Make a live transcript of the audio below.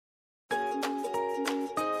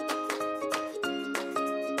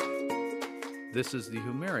This is the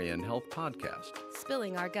Humarian Health Podcast.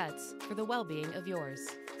 Spilling our guts for the well-being of yours.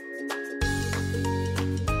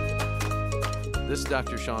 This is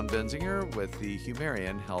Dr. Sean Benzinger with the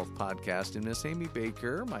Humarian Health Podcast, and Miss Amy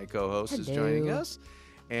Baker, my co-host, is joining us.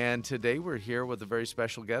 And today we're here with a very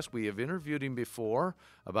special guest. We have interviewed him before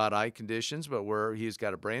about eye conditions, but he's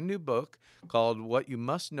got a brand new book called What You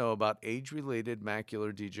Must Know About Age-Related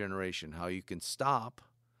Macular Degeneration, how you can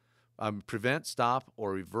prevent, stop,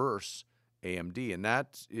 or reverse AMD. And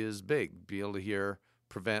that is big, be able to hear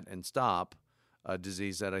prevent and stop a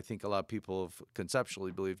disease that I think a lot of people have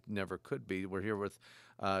conceptually believed never could be. We're here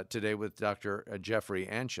today with Dr. Jeffrey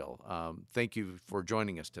Anshel. Thank you for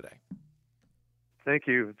joining us today. Thank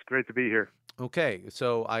you. It's great to be here. Okay,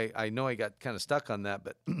 so I know I got kind of stuck on that,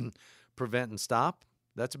 but prevent and stop,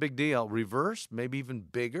 that's a big deal. Reverse, maybe even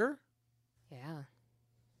bigger? Yeah.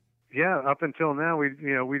 Yeah, up until now,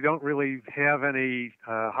 we don't really have any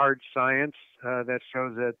hard science that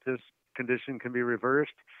shows that this condition can be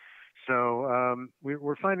reversed. So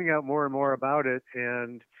we're finding out more and more about it,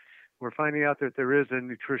 and we're finding out that there is a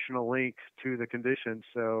nutritional link to the condition.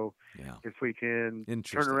 So if we can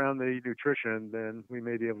turn around the nutrition, then we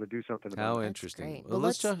may be able to do something about it. How interesting. Well,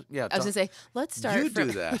 let's start. You do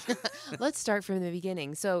that. Let's start from the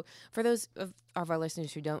beginning. So for those of our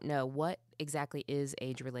listeners who don't know, what exactly is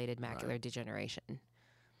age-related macular degeneration?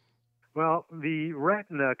 Well, the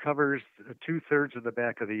retina covers 2/3 of the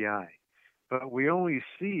back of the eye. But we only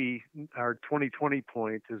see our 20/20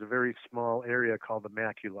 point is a very small area called the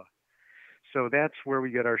macula. So that's where we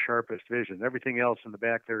get our sharpest vision. Everything else in the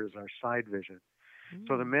back there is our side vision.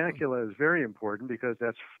 So the macula is very important because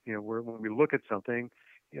that's, where when we look at something,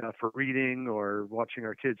 for reading or watching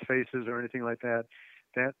our kids' faces or anything like that,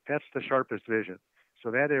 that's the sharpest vision. So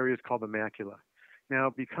that area is called the macula. Now,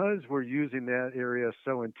 because we're using that area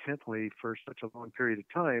so intently for such a long period of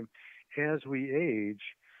time, as we age,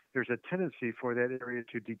 there's a tendency for that area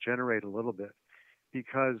to degenerate a little bit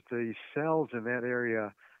because the cells in that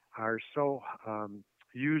area are so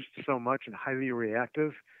used so much and highly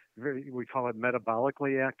reactive. We call it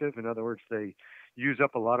metabolically active. In other words, they use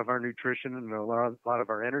up a lot of our nutrition and a lot of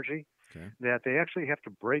our energy, that they actually have to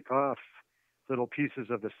break off little pieces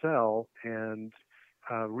of the cell and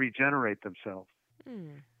regenerate themselves.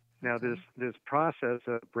 Now, this process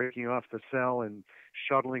of breaking off the cell and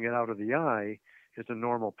shuttling it out of the eye is a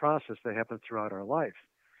normal process that happens throughout our life.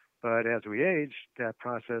 But as we age, that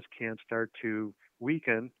process can start to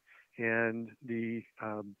weaken, and the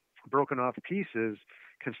broken off pieces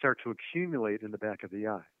can start to accumulate in the back of the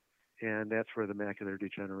eye. And that's where the macular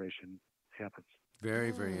degeneration happens.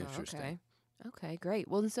 Very, very interesting. Okay, great.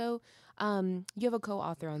 Well, so you have a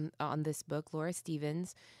co-author on this book, Laura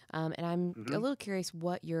Stevens, and I'm a little curious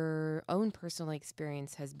what your own personal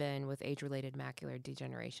experience has been with age-related macular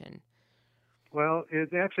degeneration. Well,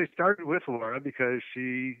 it actually started with Laura because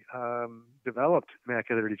she developed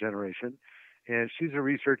macular degeneration, and she's a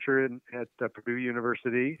researcher at Purdue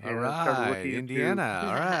University. All right, Indiana.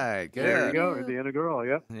 All right, good. There you go, Indiana girl,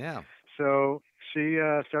 yep. Yeah. So she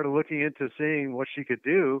started looking into seeing what she could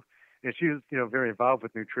do, and she was, very involved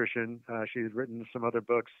with nutrition. She had written some other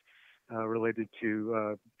books related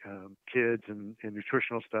to kids and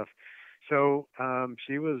nutritional stuff. So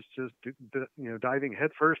she was just, diving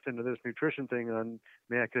headfirst into this nutrition thing on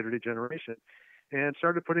macular degeneration, and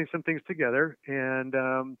started putting some things together,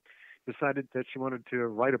 and decided that she wanted to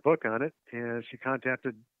write a book on it. And she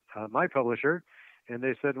contacted my publisher, and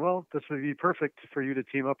they said, "Well, this would be perfect for you to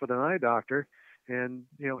team up with an eye doctor, and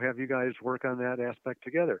have you guys work on that aspect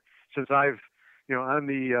together." Since I'm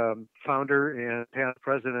the founder and past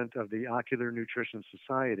president of the Ocular Nutrition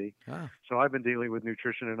Society. So I've been dealing with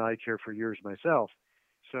nutrition and eye care for years myself.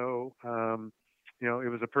 So, it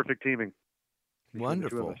was a perfect teaming.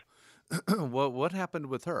 Wonderful. What happened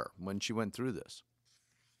with her when she went through this?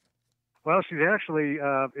 Well, she's actually,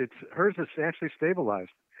 hers is actually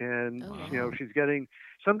stabilized. And, she's getting,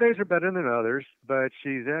 some days are better than others, but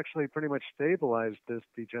she's actually pretty much stabilized this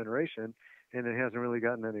degeneration, and it hasn't really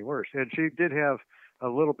gotten any worse. And she did have a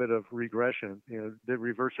little bit of regression, did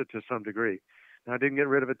reverse it to some degree. Now, I didn't get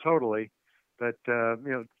rid of it totally, but,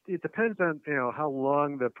 it depends on, how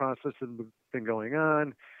long the process has been going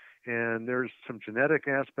on, and there's some genetic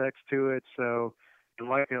aspects to it. So,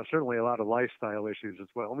 certainly a lot of lifestyle issues as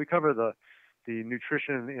well. And we cover the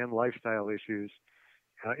nutrition and lifestyle issues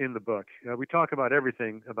in the book. We talk about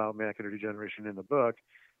everything about macular degeneration in the book,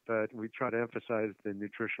 but we try to emphasize the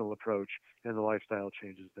nutritional approach and the lifestyle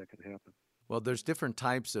changes that can happen. Well, there's different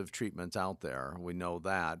types of treatments out there. We know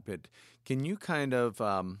that. But can you kind of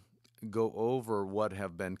go over what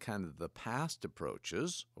have been kind of the past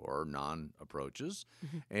approaches or non-approaches,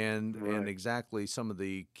 and exactly some of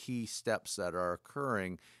the key steps that are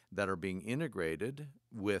occurring that are being integrated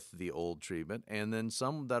with the old treatment, and then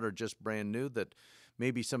some that are just brand new that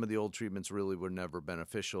maybe some of the old treatments really were never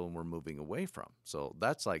beneficial and we're moving away from. So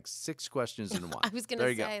that's like 6 questions in one. I was going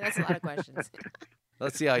to say, that's a lot of questions.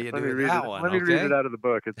 Let's see how you Let do me with read that it. one. Let me read it out of the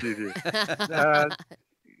book. It's easier.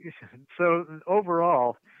 So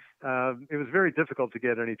overall, it was very difficult to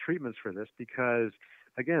get any treatments for this because,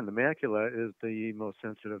 again, the macula is the most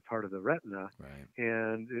sensitive part of the retina, Right.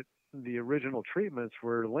 and the original treatments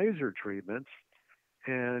were laser treatments.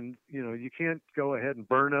 And, you can't go ahead and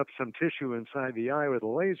burn up some tissue inside the eye with a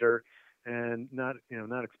laser and not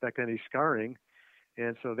expect any scarring.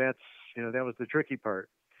 And so that was the tricky part.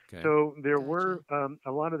 Okay. So there were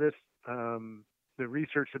a lot of this, the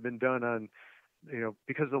research had been done on,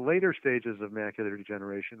 because the later stages of macular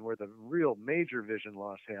degeneration, where the real major vision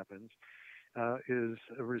loss happens, is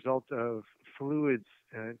a result of fluids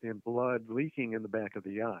and blood leaking in the back of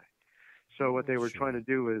the eye. So what they were trying to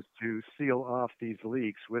do is to seal off these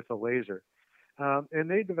leaks with a laser. And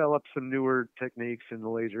they developed some newer techniques in the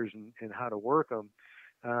lasers and how to work them.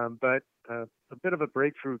 But a bit of a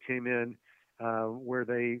breakthrough came in where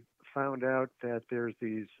they found out that there's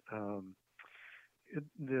these,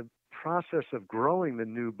 the process of growing the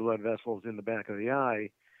new blood vessels in the back of the eye,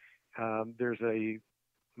 there's a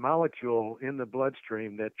molecule in the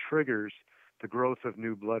bloodstream that triggers the growth of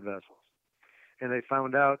new blood vessels. And they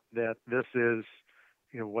found out that this is,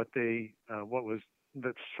 what was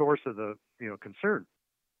the source of the, concern.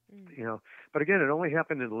 But again, it only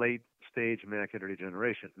happened in late stage macular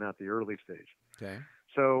degeneration, not the early stage. Okay.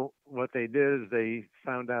 So what they did is they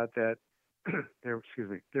found out that there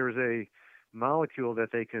was a molecule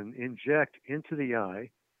that they can inject into the eye,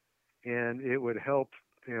 and it would help,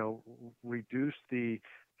 reduce the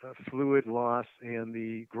fluid loss and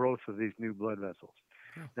the growth of these new blood vessels.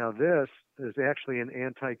 Now, this is actually an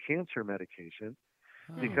anti-cancer medication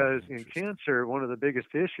because in cancer, one of the biggest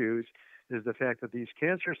issues is the fact that these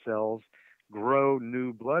cancer cells grow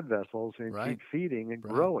new blood vessels and keep feeding and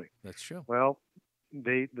growing. That's true. Well,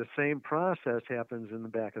 the same process happens in the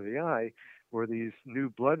back of the eye where these new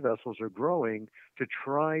blood vessels are growing to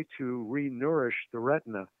try to re-nourish the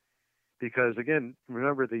retina. Because, again,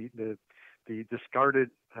 remember the discarded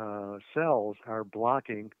cells are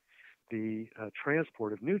blocking the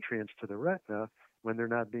transport of nutrients to the retina when they're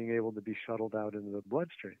not being able to be shuttled out into the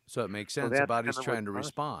bloodstream. So it makes sense. The body's trying to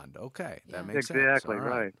respond. Okay, that makes sense. Exactly, All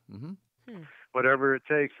right. Mm-hmm. Whatever it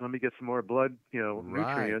takes, let me get some more blood,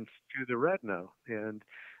 nutrients to the retina. And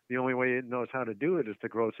the only way it knows how to do it is to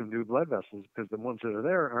grow some new blood vessels because the ones that are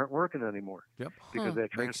there aren't working anymore. Yep. Because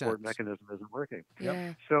that transport mechanism isn't working.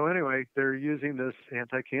 Yeah. So anyway, they're using this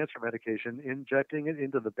anti-cancer medication, injecting it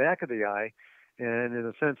into the back of the eye. And in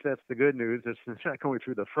a sense, that's the good news. It's not going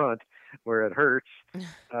through the front where it hurts.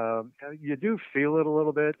 You do feel it a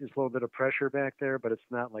little bit. There's a little bit of pressure back there, but it's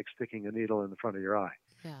not like sticking a needle in the front of your eye.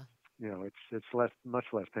 Yeah. It's much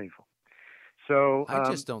less painful. So I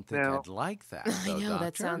just don't think now, I'd like that. I Though, know, doctor.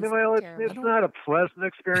 that sounds well, terrible. it's not a pleasant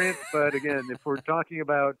experience, but again, if we're talking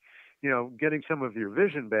about, getting some of your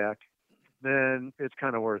vision back, then it's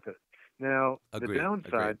kind of worth it. Now, Agreed.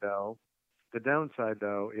 the downside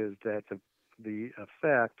though is that the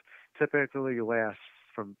effect typically lasts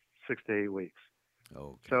from 6 to 8 weeks.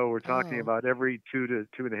 Okay. So we're talking about every 2 to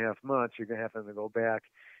 2.5 months, you're going to have to go back,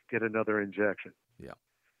 get another injection. Yeah.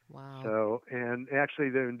 Wow. So, and actually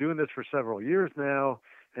they've been doing this for several years now,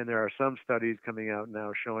 and there are some studies coming out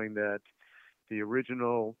now showing that the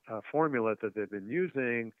original formula that they've been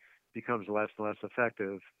using becomes less and less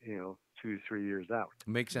effective, 2-3 years out.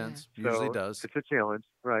 Makes sense. Yeah. Usually So does. It's a challenge.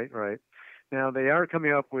 Right. Now, they are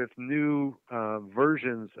coming up with new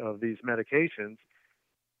versions of these medications.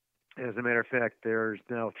 As a matter of fact, there's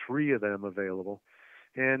now 3 of them available.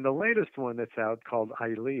 And the latest one that's out, called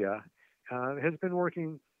Eylea, has been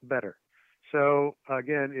working better. So,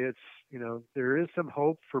 again, it's, there is some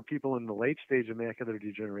hope for people in the late stage of macular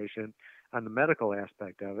degeneration on the medical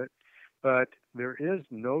aspect of it, but there is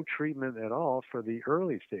no treatment at all for the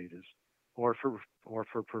early stages or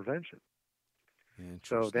for prevention.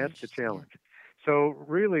 So that's the challenge. So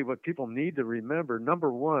really what people need to remember,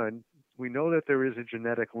 number one, we know that there is a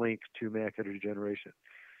genetic link to macular degeneration.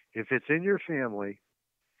 If it's in your family,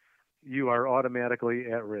 you are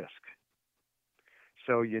automatically at risk.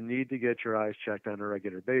 So you need to get your eyes checked on a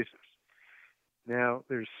regular basis. Now,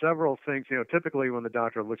 there's several things, typically when the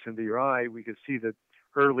doctor looks into your eye, we can see the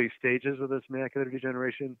early stages of this macular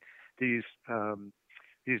degeneration, these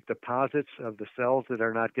deposits of the cells that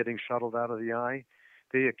are not getting shuttled out of the eye.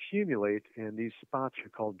 they accumulate, and these spots are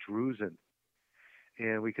called drusen.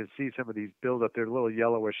 And we can see some of these build up. They're little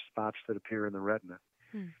yellowish spots that appear in the retina.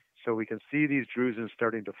 Hmm. So we can see these drusens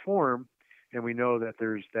starting to form, and we know that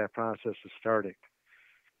that process is starting.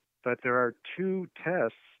 But there are two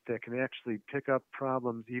tests that can actually pick up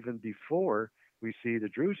problems even before we see the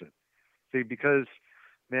drusen. See, because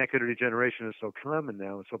macular degeneration is so common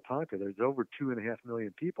now and so popular, there's over 2.5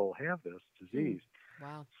 million people have this disease.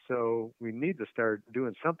 Wow. So we need to start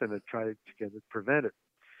doing something to try to get it prevented.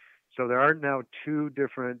 So there are now two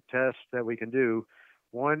different tests that we can do.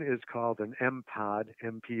 One is called an MPOD,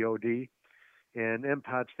 MPOD, and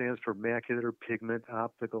MPOD stands for macular pigment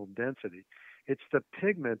optical density. It's the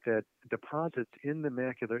pigment that deposits in the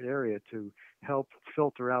macular area to help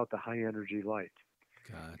filter out the high energy light.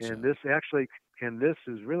 Gotcha. And this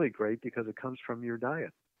is really great because it comes from your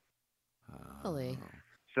diet. Really?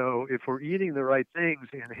 So if we're eating the right things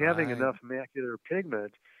and having Right. enough macular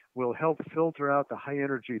pigment will help filter out the high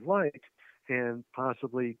energy light and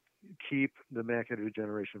possibly keep the macular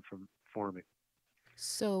degeneration from forming.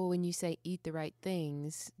 So when you say eat the right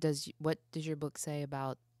things, what does your book say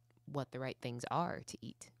about what the right things are to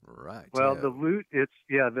eat? Right. Well,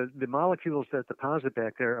 the molecules that deposit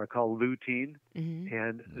back there are called lutein Mm-hmm.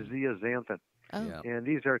 and zeaxanthin. Oh. Yeah. And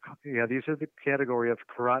these are the category of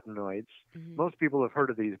carotenoids. Mm-hmm. Most people have heard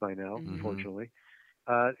of these by now, Mhm. unfortunately.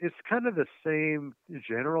 It's kind of the same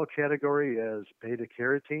general category as beta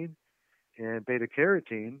carotene, and beta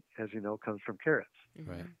carotene, as you know, comes from carrots.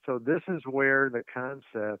 Right. So this is where the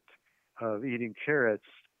concept of eating carrots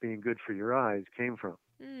being good for your eyes came from.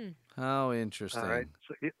 Mm. How interesting. All right.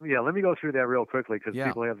 So let me go through that real quickly because Yeah.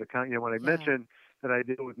 people have when I Yeah. mention that I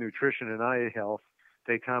deal with nutrition and eye health,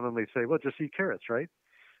 they commonly say, "Well, just eat carrots, right?"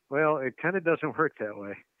 Well, it kind of doesn't work that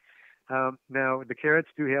way. Now, the carrots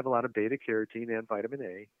do have a lot of beta carotene and vitamin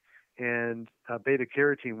A, and beta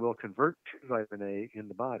carotene will convert to vitamin A in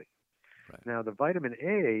the body. Right. Now, the vitamin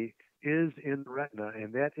A is in the retina,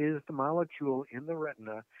 and that is the molecule in the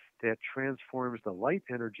retina that transforms the light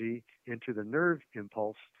energy into the nerve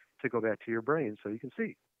impulse to go back to your brain so you can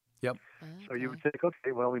see. Yep. So you would think,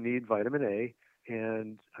 okay, well, we need vitamin A,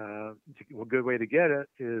 and a good way to get it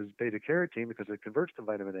is beta carotene because it converts to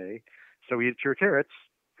vitamin A. So eat your carrots,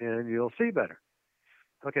 and you'll see better.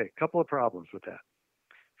 Okay, a couple of problems with that.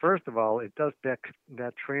 First of all,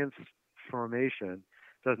 that transformation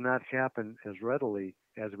does not happen as readily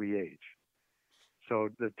as we age. So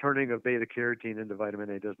the turning of beta carotene into vitamin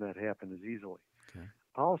A does not happen as easily. Okay.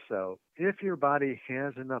 Also, if your body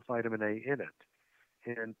has enough vitamin A in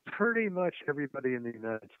it, and pretty much everybody in the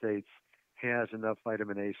United States has enough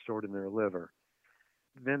vitamin A stored in their liver,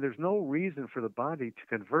 then there's no reason for the body to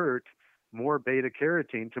convert more beta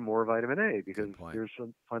carotene to more vitamin A because Good point. there's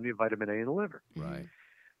plenty of vitamin A in the liver. Right.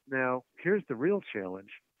 Now, here's the real challenge: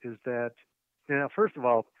 is that first of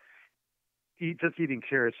all, just eating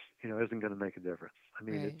carrots, isn't going to make a difference. I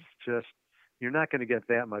mean, Right. it's just you're not going to get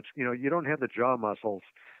that much. You don't have the jaw muscles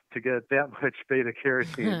to get that much beta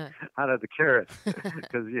carotene out of the carrots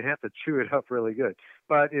because you have to chew it up really good.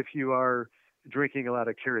 But if you are drinking a lot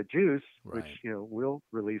of carrot juice, Right. which will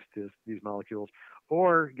release these molecules,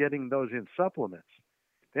 or getting those in supplements,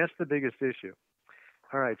 that's the biggest issue.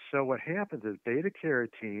 All right, so what happens is beta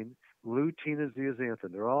carotene, lutein, and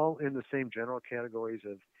zeaxanthin, they're all in the same general categories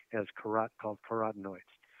as called carotenoids.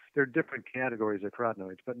 There are different categories of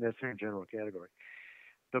carotenoids, but in that same general category.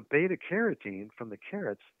 The beta carotene from the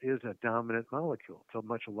carrots is a dominant molecule. It's a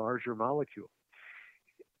much larger molecule.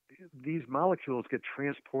 These molecules get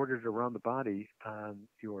transported around the body on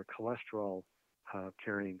your cholesterol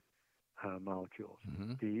carrying molecules,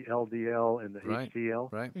 Mm-hmm. the LDL and the Right. HDL.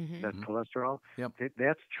 Right. Mhm. That's cholesterol. Yep.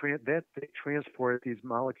 They transport these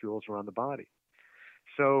molecules around the body.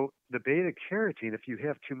 So the beta carotene, if you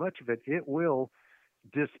have too much of it, it will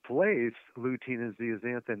displace lutein and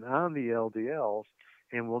zeaxanthin on the LDLs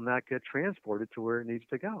and will not get transported to where it needs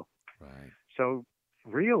to go. Right. So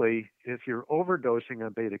really, if you're overdosing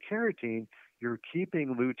on beta carotene, you're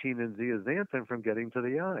keeping lutein and zeaxanthin from getting to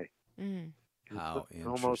the eye. Mm. How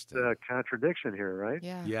Almost interesting. a contradiction here, right?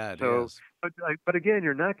 Yeah. Yeah, it So, is. but again,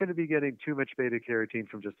 you're not going to be getting too much beta carotene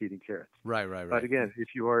from just eating carrots. Right. Right. Right. But again,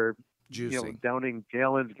 if you are Juicing. downing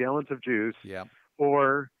gallons of juice Yeah.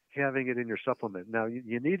 or having it in your supplement. Now,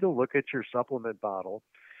 you need to look at your supplement bottle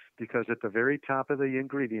because at the very top of the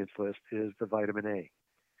ingredients list is the vitamin A.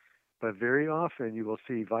 But very often you will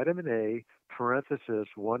see vitamin A, parenthesis,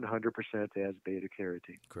 100% as beta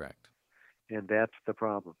carotene. Correct. And that's the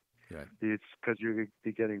problem. Right. It's because you're going to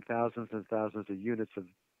be getting thousands and thousands of units of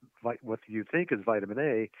what you think is vitamin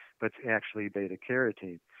A, but it's actually beta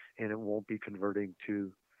carotene, and it won't be converting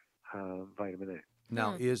to vitamin A.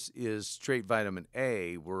 Now, is straight vitamin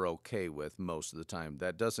A we're okay with most of the time?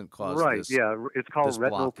 That doesn't cause Right. this Yeah. It's called this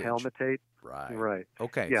retinol blockage. palmitate. Right. Right.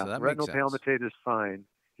 Okay, Yeah. so that makes Retinol sense. palmitate is fine.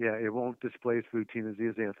 Yeah. It won't displace lutein and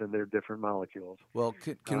zeaxanthin. They're different molecules. Well,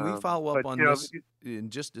 can we follow up but, on you know, this in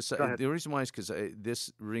just a go second? ahead. The reason why is because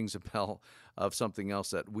this rings a bell of something else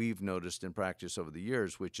that we've noticed in practice over the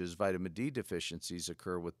years, which is vitamin D deficiencies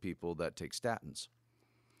occur with people that take statins.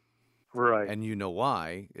 Right. And you know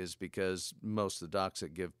why is because most of the docs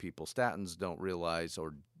that give people statins don't realize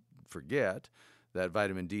or forget that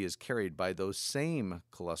vitamin D is carried by those same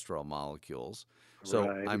cholesterol molecules. So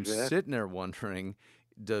Right, I'm exactly. sitting there wondering,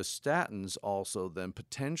 does statins also then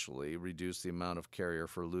potentially reduce the amount of carrier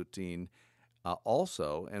for lutein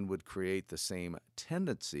also and would create the same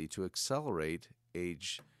tendency to accelerate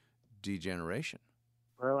age degeneration?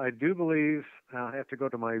 Well, I do believe I have to go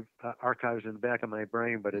to my archives in the back of my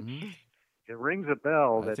brain, but it rings a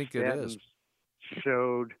bell I that think it is. statins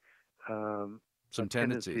showed Some a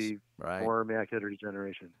tendencies, tendency right? for macular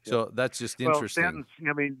degeneration. So that's just Well, interesting, statins.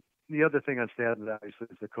 I mean, the other thing on statins obviously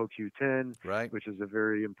is the CoQ10, right? which is a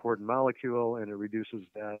very important molecule, and it reduces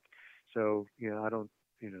that. So I don't.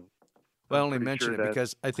 Well, I I'm only pretty mention sure it that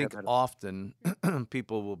because I think that- often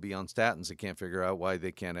people will be on statins and can't figure out why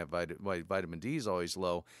they can't have why vitamin D is always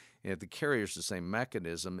low. And if the carrier's the same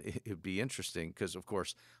mechanism, it'd be interesting because, of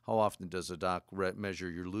course, how often does a doc measure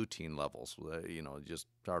your lutein levels? It just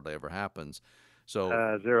hardly ever happens. So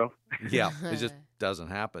 0. yeah, it just doesn't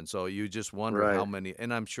happen. So you just wonder how Right. many,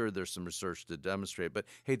 and I'm sure there's some research to demonstrate. But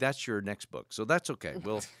hey, that's your next book, so that's okay.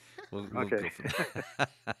 We'll Okay. go for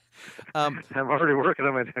that. I'm already working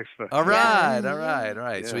on my next book. All Yeah. right, all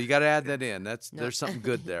right. So Yeah. you got to add that in. No. There's something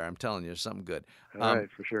good there. I'm telling you, there's something good. All right,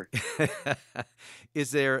 for sure.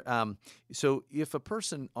 Is there so if a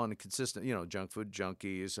person on a consistent, junk food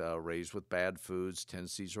junkies, raised with bad foods,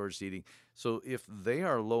 tendencies towards eating, so if they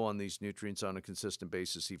are low on these nutrients on a consistent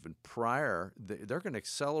basis, even prior, they're going to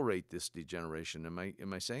accelerate this degeneration. Am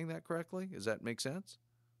I saying that correctly? Does that make sense?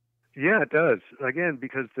 Yeah, it does. Again,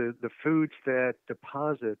 because the foods that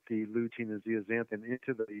deposit the lutein and zeaxanthin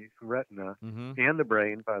into the retina and the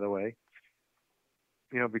brain, by the way,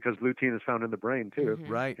 because lutein is found in the brain too.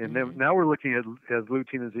 Right. And then now we're looking at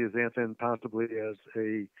lutein and zeaxanthin possibly as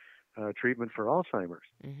a treatment for Alzheimer's.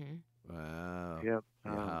 Wow. Yep.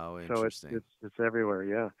 How So interesting. it's everywhere.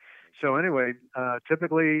 Yeah. So anyway,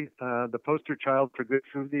 typically the poster child for good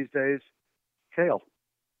food these days, kale.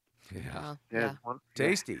 Yeah. Yeah.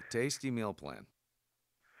 Tasty meal plan.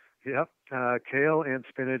 Yep. Kale and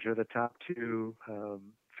spinach are the top two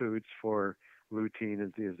foods for lutein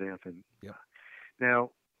and zeaxanthin. Yep.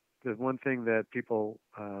 Now, the one thing that people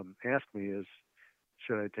ask me is,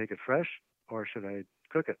 should I take it fresh or should I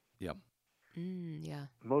cook it? Yep. Yeah.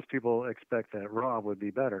 Most people expect that raw would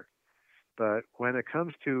be better. But when it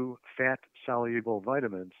comes to fat-soluble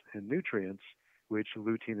vitamins and nutrients, which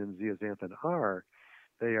lutein and zeaxanthin are,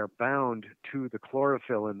 they are bound to the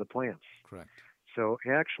chlorophyll in the plants. Correct. So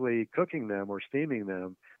actually cooking them or steaming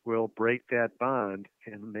them will break that bond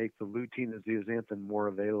and make the lutein and zeaxanthin more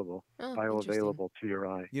available, bioavailable to your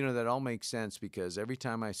eye. That all makes sense because every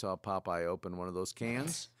time I saw Popeye open one of those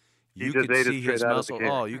cans, He you just could ate it see straight his out of the muscle. can.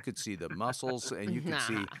 Oh, you could see the muscles, and you could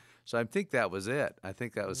see. So I think that was it. I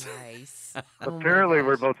think that was. Nice. Apparently,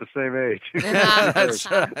 we're both the same age. That's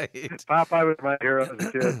right. Popeye was my hero as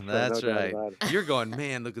a kid. So That's no doubt right. about it. You're going,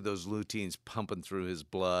 man, look at those luteins pumping through his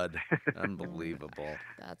blood. Unbelievable.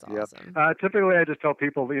 That's Yep. awesome. Typically, I just tell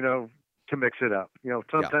people, to mix it up.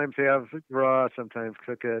 Sometimes have raw, sometimes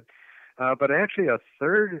cook it. But actually, a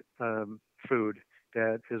third food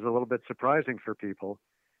that is a little bit surprising for people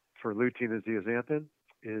for lutein and zeaxanthin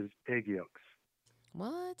is egg yolks.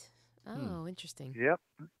 What? Oh, interesting. Yep.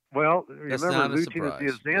 Well, That's remember, not a lutein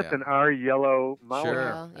and surprise. zeaxanthin are yellow molecules,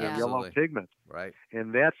 Sure. Yeah. yellow Absolutely. pigments, Right.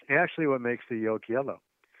 and that's actually what makes the yolk yellow.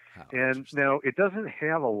 How And interesting. now it doesn't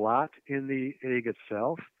have a lot in the egg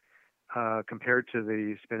itself compared to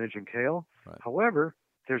the spinach and kale. Right. However,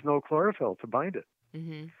 there's no chlorophyll to bind it.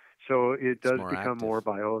 Mm-hmm. So it does more become active. more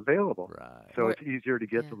bioavailable. Right. So it's easier to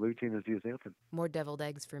get yeah. the lutein and zeaxanthin. More deviled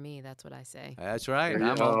eggs for me. That's what I say. That's right. There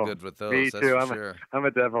you I'm all go. good with those. Me That's too. for sure. I'm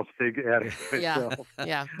a devil's egg addict Yeah. myself.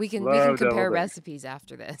 Yeah. We can Love compare deviled eggs. recipes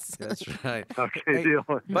after this. That's right. Okay, Hey, deal.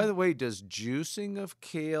 By the way, does juicing of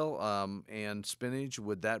kale and spinach,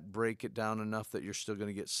 would that break it down enough that you're still going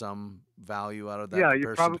to get some value out of that Yeah, you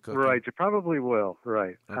comparison probably to cooking? right. You probably will.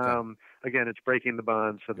 Right. Okay. Again, it's breaking the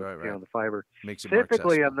bonds, so Right, the fiber. Makes it more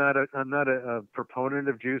Typically, accessible. I'm not a proponent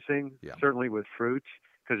of juicing. Yeah. Certainly with fruits,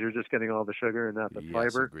 because you're just getting all the sugar and not the Yes,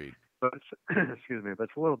 fiber. agreed. But excuse me, but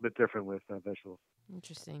it's a little bit different with vegetables.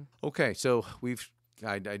 Interesting. Okay, so we've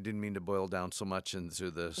I didn't mean to boil down so much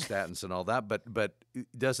into the statins and all that, but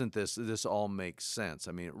doesn't this all make sense?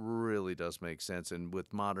 I mean, it really does make sense. And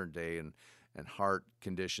with modern day and heart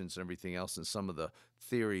conditions and everything else and some of the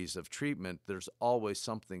theories of treatment, there's always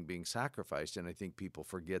something being sacrificed. And I think people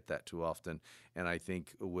forget that too often. And I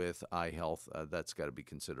think with eye health, that's got to be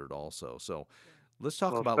considered also. So let's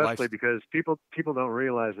talk about life. Especially because people don't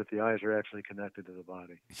realize that the eyes are actually connected to the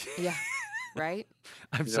body. Yeah. Right?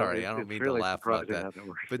 I'm sorry, I don't mean really to laugh about surprising that, how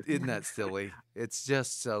works. but isn't that silly? It's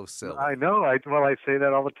just so silly. I know. I say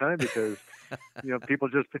that all the time because people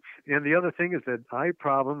just. And the other thing is that eye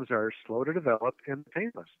problems are slow to develop and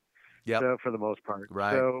painless. Yep. So for the most part.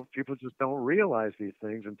 Right. So people just don't realize these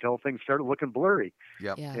things until things start looking blurry.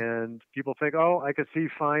 Yep. Yeah. And people think, oh, I can see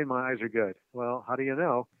fine. My eyes are good. Well, how do you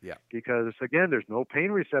know? Yeah. Because again, there's no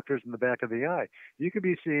pain receptors in the back of the eye. You could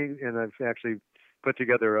be seeing, and I've actually put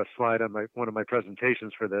together a slide on one of my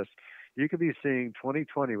presentations for this. You could be seeing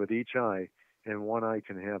 20/20 with each eye, and one eye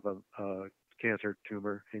can have a cancer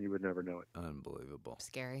tumor, and you would never know it. Unbelievable.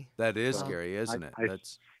 Scary. That is Well, scary, isn't it?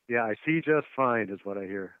 I see just fine, is what I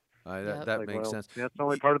hear. Yep. That makes sense. That's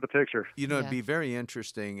only part of the picture. It'd be very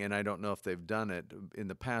interesting, and I don't know if they've done it in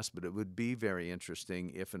the past, but it would be very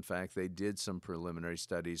interesting if, in fact, they did some preliminary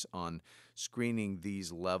studies on screening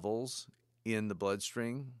these levels in the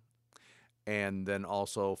bloodstream and then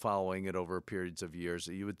also following it over periods of years.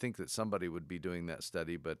 You would think that somebody would be doing that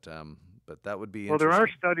study, but that would be interesting. Well,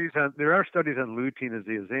 there are studies on lutein and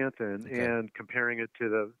zeaxanthin, and comparing it to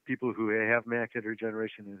the people who have macular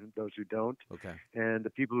degeneration and those who don't. Okay. And the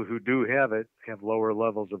people who do have it have lower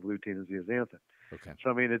levels of lutein and zeaxanthin. Okay. So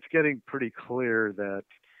I mean, it's getting pretty clear that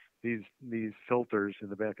these filters in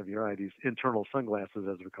the back of your eye, these internal sunglasses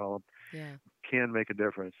as we call them, can make a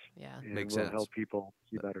difference. Yeah. And Makes will sense. help people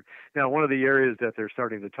see better. Now, one of the areas that they're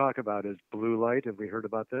starting to talk about is blue light. Have we heard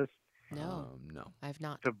about this? No. No. I've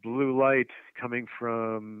not. The blue light coming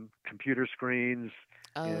from computer screens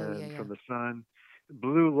and from the sun.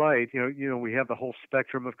 Blue light, we have the whole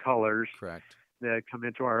spectrum of colors Correct. that come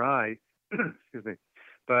into our eye. Excuse me.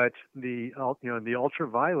 But the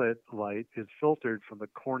ultraviolet light is filtered from the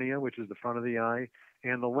cornea, which is the front of the eye,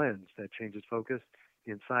 and the lens that changes focus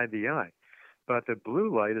inside the eye. But the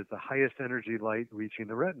blue light is the highest energy light reaching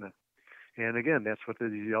the retina. And again, that's what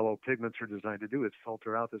these yellow pigments are designed to do, is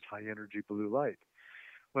filter out this high energy blue light.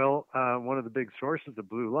 Well, one of the big sources of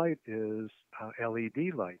blue light is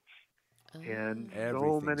LED lights. And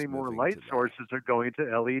so many more light sources are going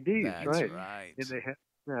to LEDs. That's right. And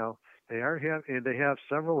they have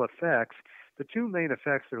several effects. The two main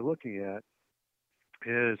effects they're looking at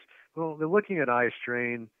is, well, they're looking at eye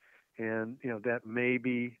strain, and that may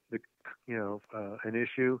be an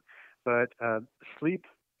issue, but sleep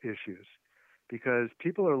issues, because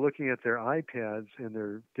people are looking at their iPads and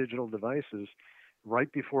their digital devices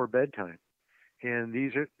right before bedtime, and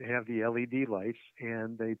these have the LED lights,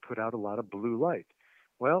 and they put out a lot of blue light.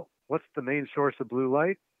 Well, what's the main source of blue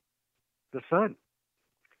light? The sun.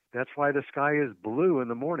 That's why the sky is blue in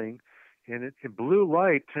the morning, and blue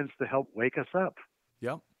light tends to help wake us up.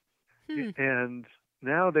 Yep. And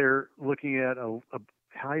now they're looking at a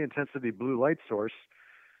high-intensity blue light source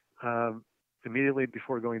immediately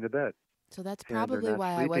before going to bed. So that's probably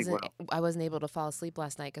why I wasn't able to fall asleep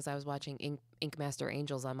last night, because I was watching Ink Master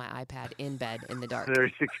Angels on my iPad in bed in the dark. There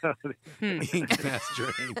you go. Ink Master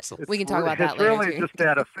Angels. We can talk about that later. It's really just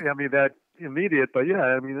that immediate, but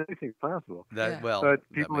anything's possible. But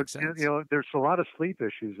people, that makes sense. There's a lot of sleep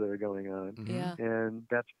issues that are going on, and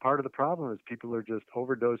that's part of the problem, is people are just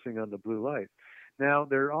overdosing on the blue light. Now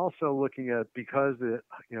they're also looking at, because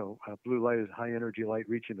blue light is high energy light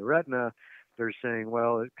reaching the retina, they're saying,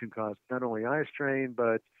 well, it can cause not only eye strain,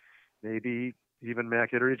 but maybe even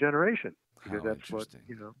macular degeneration, because that's what's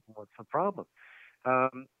the problem.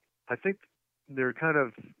 I think they're kind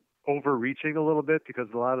of overreaching a little bit, because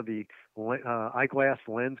a lot of the eyeglass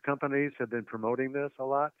lens companies have been promoting this a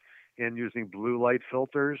lot and using blue light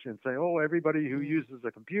filters and saying, oh, everybody who uses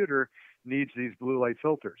a computer needs these blue light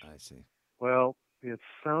filters. I see. Well, it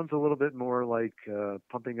sounds a little bit more like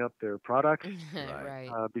pumping up their product,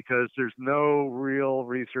 right? Because there's no real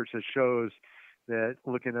research that shows that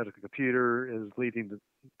looking at a computer is leading to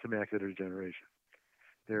macular degeneration.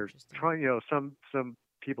 They're trying, some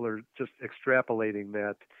people are just extrapolating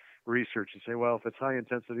that research and say, well, if it's high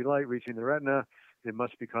intensity light reaching the retina, it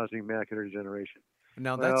must be causing macular degeneration.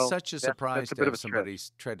 Now, that's such a surprise to have somebody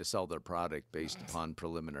try to sell their product based upon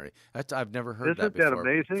preliminary. I've never heard that before. Isn't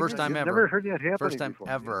that amazing? First time ever. Never heard that happening First time before.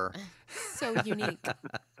 ever. So unique.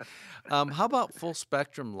 How about full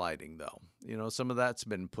spectrum lighting, though? Some of that's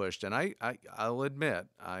been pushed. And I'll admit,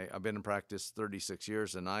 I've been in practice 36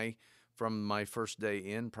 years, and from my first day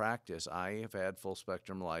in practice, I have had full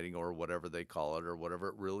spectrum lighting, or whatever they call it, or whatever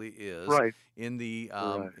it really is, Right. in the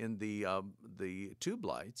Right. the tube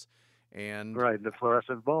lights, and Right, the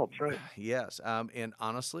fluorescent bulbs, right. yes, and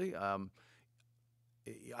honestly,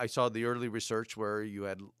 I saw the early research where you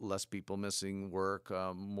had less people missing work,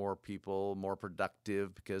 more people, more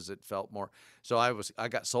productive because it felt more. So I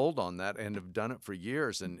got sold on that and have done it for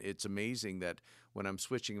years. And it's amazing that when I'm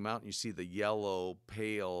switching them out and you see the yellow,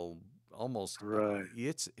 pale, almost. Right.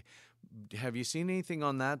 Have you seen anything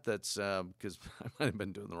on that? That's because I might have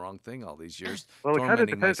been doing the wrong thing all these years. Well, it kind of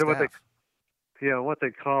tormenting my depends on staff. what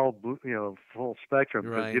they call full spectrum,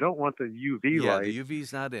 because Right. you don't want the UV Yeah, light. the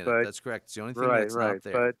UV's not in it. but- That's correct. It's the only thing Right, that's right. not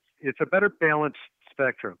there. But it's a better balanced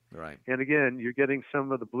spectrum. Right. And again, you're getting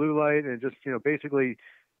some of the blue light and just basically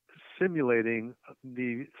simulating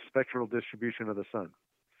the spectral distribution of the sun.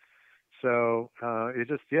 So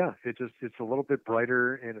it's a little bit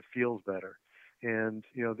brighter and it feels better. And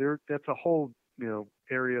that's a whole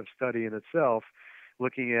area of study in itself,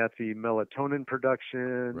 looking at the melatonin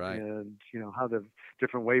production Right. and how the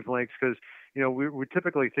different wavelengths, because we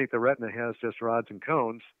typically think the retina has just rods and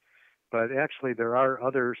cones, but actually there are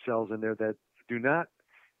other cells in there that do not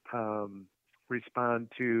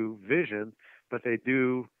respond to vision, but they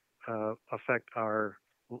do affect our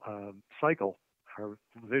cycle, our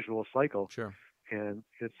visual cycle. Sure. And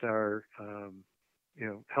it's our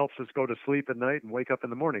helps us go to sleep at night and wake up in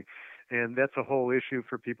the morning. And that's a whole issue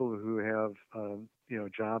for people who have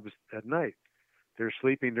jobs at night. They're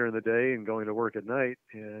sleeping during the day and going to work at night,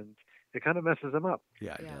 and it kind of messes them up.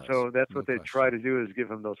 Yeah, it Yeah. does. So that's No what they question. try to do, is give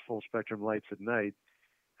them those full spectrum lights at night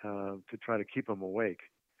to try to keep them awake.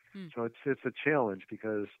 Hmm. So it's a challenge,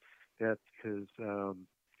 because that is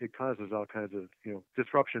it causes all kinds of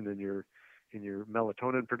disruption in your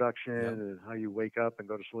melatonin production Yep. and how you wake up and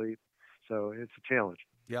go to sleep. So it's a challenge.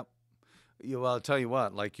 Yep. Yeah, well, I'll tell you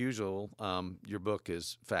what, like usual, your book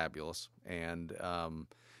is fabulous, and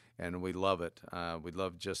we love it. We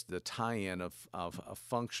love just the tie-in of a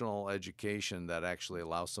functional education that actually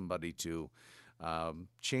allows somebody to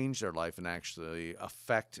change their life and actually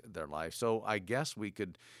affect their life. So I guess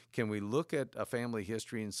can we look at a family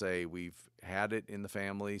history and say we've had it in the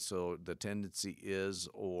family, so the tendency is,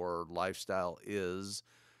 or lifestyle is,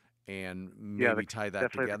 and maybe tie that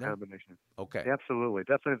Definitely together? the combination. Okay. Absolutely.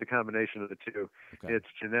 Definitely the combination of the two. Okay. It's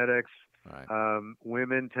genetics. All right.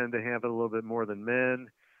 Women tend to have it a little bit more than men.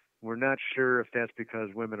 We're not sure if that's because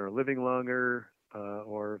women are living longer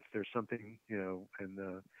or if there's something, in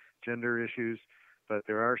the gender issues. But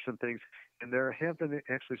there are some things. And there have been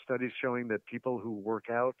actually studies showing that people who work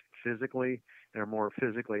out physically and are more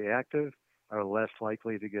physically active are less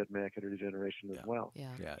likely to get macular degeneration as well. Yeah.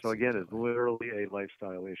 Yeah. So again, it's definitely. literally a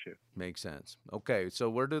lifestyle issue. Makes sense. Okay, so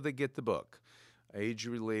where do they get the book?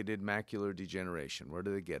 Age-related macular degeneration. Where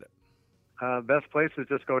do they get it? Best place is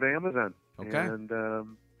just go to Amazon. Okay. And,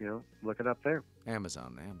 look it up there.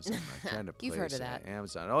 Amazon. I'm trying to You've heard place of that.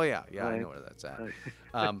 Amazon. Oh, yeah. I Right. know where that's at.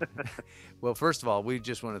 Right. Well, first of all, we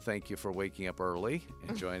just want to thank you for waking up early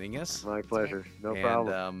and joining us. My pleasure. No and,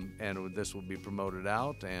 problem. And this will be promoted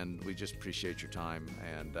out, and we just appreciate your time.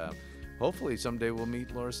 And hopefully someday we'll meet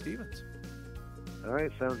Laura Stevens. All right.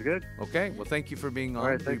 Sounds good. Okay. Well, thank you for being on. All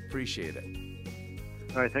right, We thanks. appreciate it.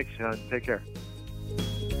 All right. Thanks, Sean. Take care.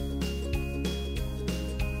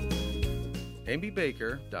 Amy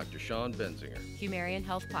Baker, Dr. Sean Benzinger, Humarian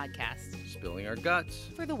Health Podcast, spilling our guts.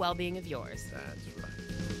 for the well-being of yours. That's right.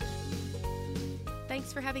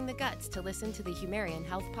 Thanks for having the guts to listen to the Humarian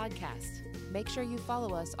Health Podcast. Make sure you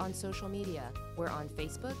follow us on social media. We're on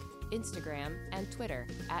Facebook, Instagram, and Twitter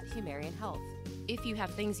at Humarian Health. If you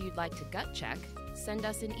have things you'd like to gut check, send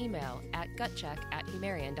us an email at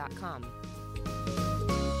gutcheck@humarian.com.